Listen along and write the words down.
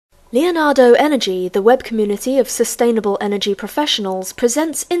Leonardo Energy, the web community of sustainable energy professionals,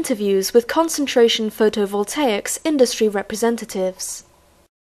 presents interviews with concentration photovoltaics industry representatives.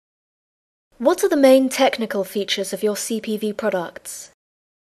 What are the main technical features of your CPV products?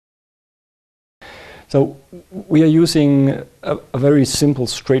 So we are using a very simple,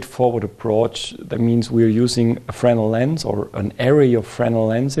 straightforward approach. That means we are using a Fresnel lens or an array of Fresnel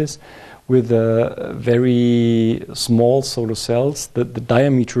lenses with very small solar cells. The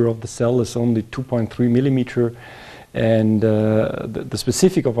diameter of the cell is only 2.3 millimeter, and the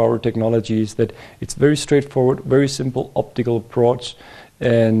specific of our technology is that it's very straightforward, very simple optical approach,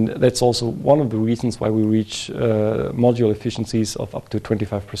 and that's also one of the reasons why we reach module efficiencies of up to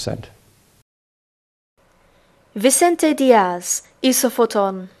 25%. Vicente Diaz,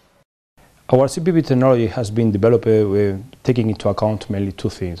 ISFOC. Our CPV technology has been developed taking into account mainly two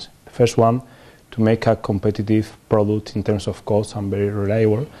things. The first one, to make a competitive product in terms of cost and very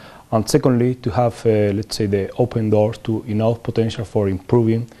reliable. And secondly, to have, let's say, the open doors to enough potential for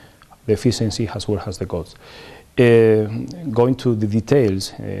improving the efficiency as well as the cost. Going to the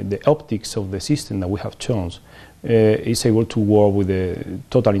details, the optics of the system that we have chosen is able to work with the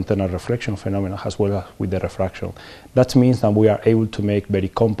total internal reflection phenomenon as well as with the refraction. That means that we are able to make very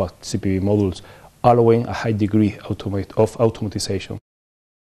compact CPV modules, allowing a high degree of automatization.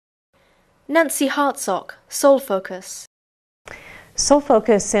 Nancy Hartsock, SolFocus.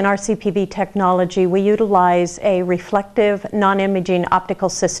 SolFocus, in our CPV technology, we utilize a reflective, non-imaging optical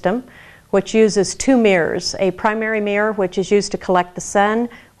system which uses two mirrors, a primary mirror which is used to collect the sun,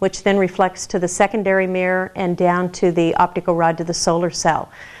 which then reflects to the secondary mirror and down to the optical rod to the solar cell.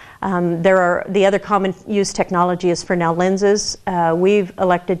 The other common use technology is Fresnel lenses. We've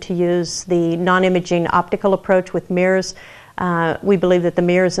elected to use the non-imaging optical approach with mirrors. We believe that the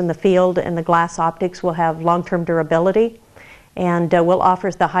mirrors in the field and the glass optics will have long-term durability and will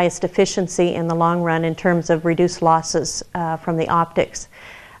offer the highest efficiency in the long run in terms of reduced losses from the optics.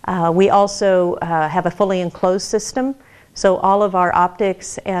 We also have a fully enclosed system, so all of our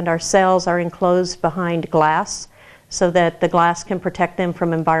optics and our cells are enclosed behind glass so that the glass can protect them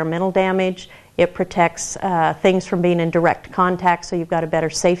from environmental damage. It protects things from being in direct contact, so you've got a better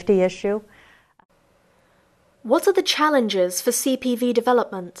safety issue. What are the challenges for CPV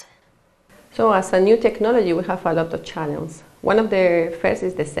development? So as a new technology, we have a lot of challenges. One of the first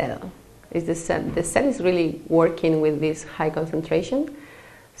is the cell. The cell is really working with this high concentration.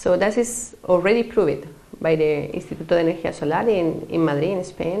 So that is already proved by the Instituto de Energía Solar in Madrid, in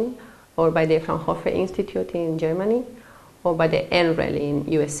Spain, or by the Fraunhofer Institute in Germany, or by the NREL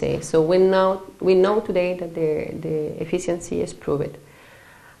in USA. So we know today that the efficiency is proved.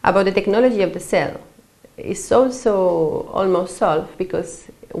 About the technology of the cell, it's also almost solved because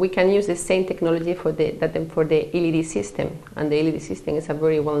we can use the same technology for the LED system, and the LED system is a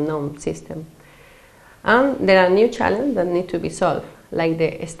very well-known system. And there are new challenges that need to be solved, like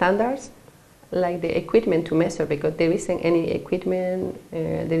the standards, like the equipment to measure, because there isn't any equipment,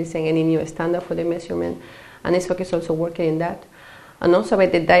 there isn't any new standard for the measurement, and ISFOC is also working in that. And also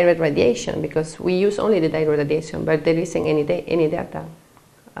about the direct radiation, because we use only the direct radiation, but there isn't any data.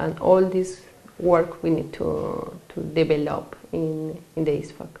 And all this work we need to develop in the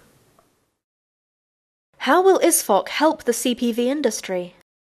ISFOC. How will ISFOC help the CPV industry?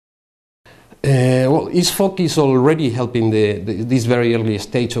 Well, ISFOC is already helping this very early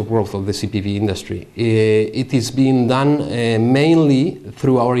stage of growth of the CPV industry. It is being done mainly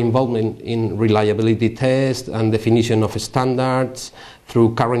through our involvement in reliability tests and definition of standards,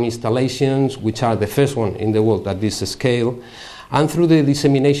 through current installations, which are the first one in the world at this scale, and through the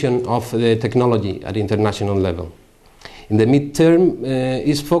dissemination of the technology at international level. In the midterm,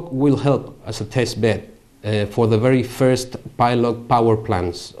 ISFOC will help as a test bed for the very first pilot power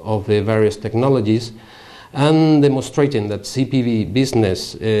plants of the various technologies, and demonstrating that CPV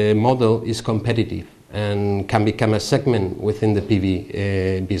business model is competitive and can become a segment within the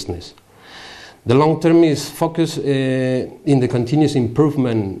PV business. The long term is focused in the continuous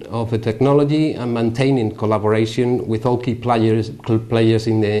improvement of the technology and maintaining collaboration with all key players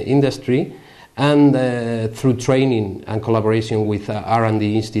in the industry, and through training and collaboration with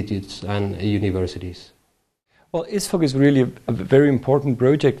R&D institutes and universities. Well, ISFOC is really a very important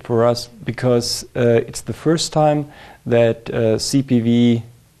project for us because it's the first time that CPV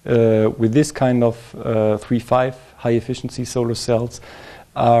with this kind of 3.5 high efficiency solar cells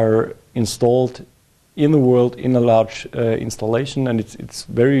are installed in the world in a large installation, and it's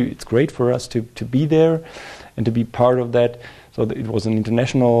great for us to be there and to be part of that. So it was an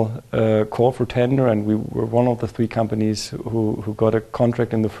international call for tender, and we were one of the 3 companies who got a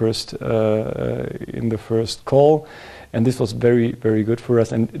contract in the first call. And this was very, very good for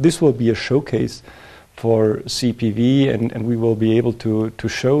us. And this will be a showcase for CPV, and we will be able to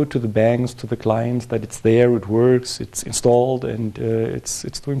show to the banks, to the clients, that it's there, it works, it's installed, and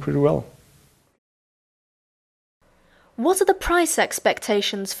it's doing pretty well. What are the price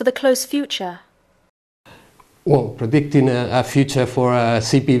expectations for the close future? Well, predicting a future for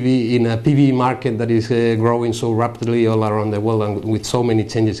CPV in a PV market that is growing so rapidly all around the world and with so many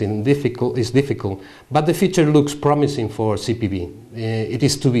changes is difficult. But the future looks promising for CPV. It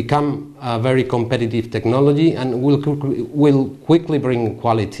is to become a very competitive technology and will quickly bring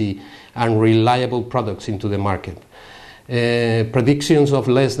quality and reliable products into the market. Predictions of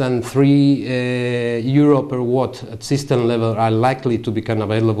less than €3 per watt at system level are likely to become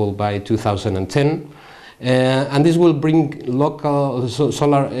available by 2010. And this will bring local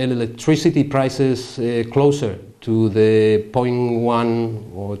solar electricity prices closer to the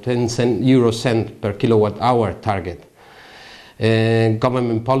 0.1 or 10 euro cent per kilowatt hour target.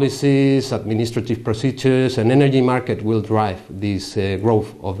 Government policies, administrative procedures, and energy market will drive this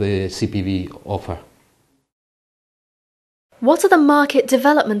growth of the CPV offer. What are the market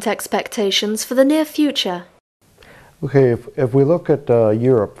development expectations for the near future? Okay, if we look at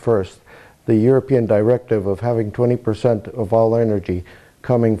Europe first, the European directive of having 20% of all energy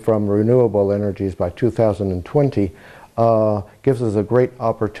coming from renewable energies by 2020 gives us a great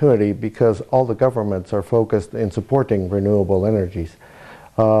opportunity because all the governments are focused in supporting renewable energies.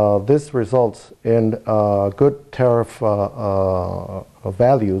 This results in good tariff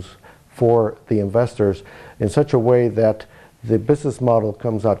values for the investors in such a way that the business model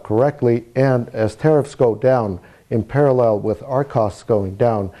comes out correctly, and as tariffs go down in parallel with our costs going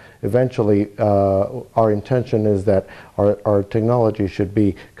down, eventually our intention is that our technology should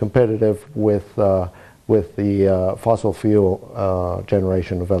be competitive with the fossil fuel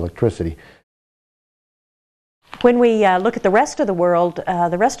generation of electricity. When we look at the rest of the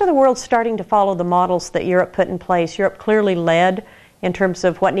world's starting to follow the models that Europe put in place. Europe clearly led in terms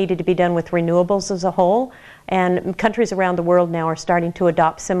of what needed to be done with renewables as a whole, and countries around the world now are starting to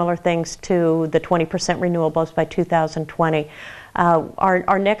adopt similar things to the 20% renewables by 2020.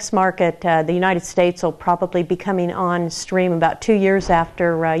 Our next market, the United States, will probably be coming on stream about 2 years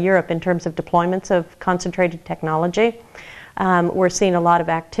after Europe in terms of deployments of concentrated technology. We're seeing a lot of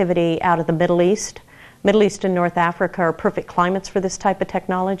activity out of the Middle East. Middle East and North Africa are perfect climates for this type of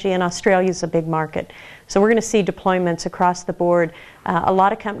technology, and Australia is a big market. So we're going to see deployments across the board. A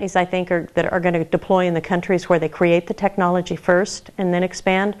lot of companies, I think, that are going to deploy in the countries where they create the technology first and then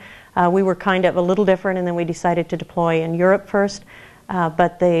expand. We were kind of a little different, and then we decided to deploy in Europe first.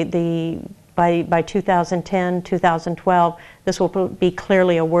 But by 2010, 2012, this will be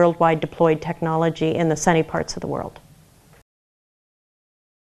clearly a worldwide deployed technology in the sunny parts of the world.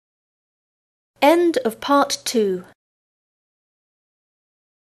 End of part 2.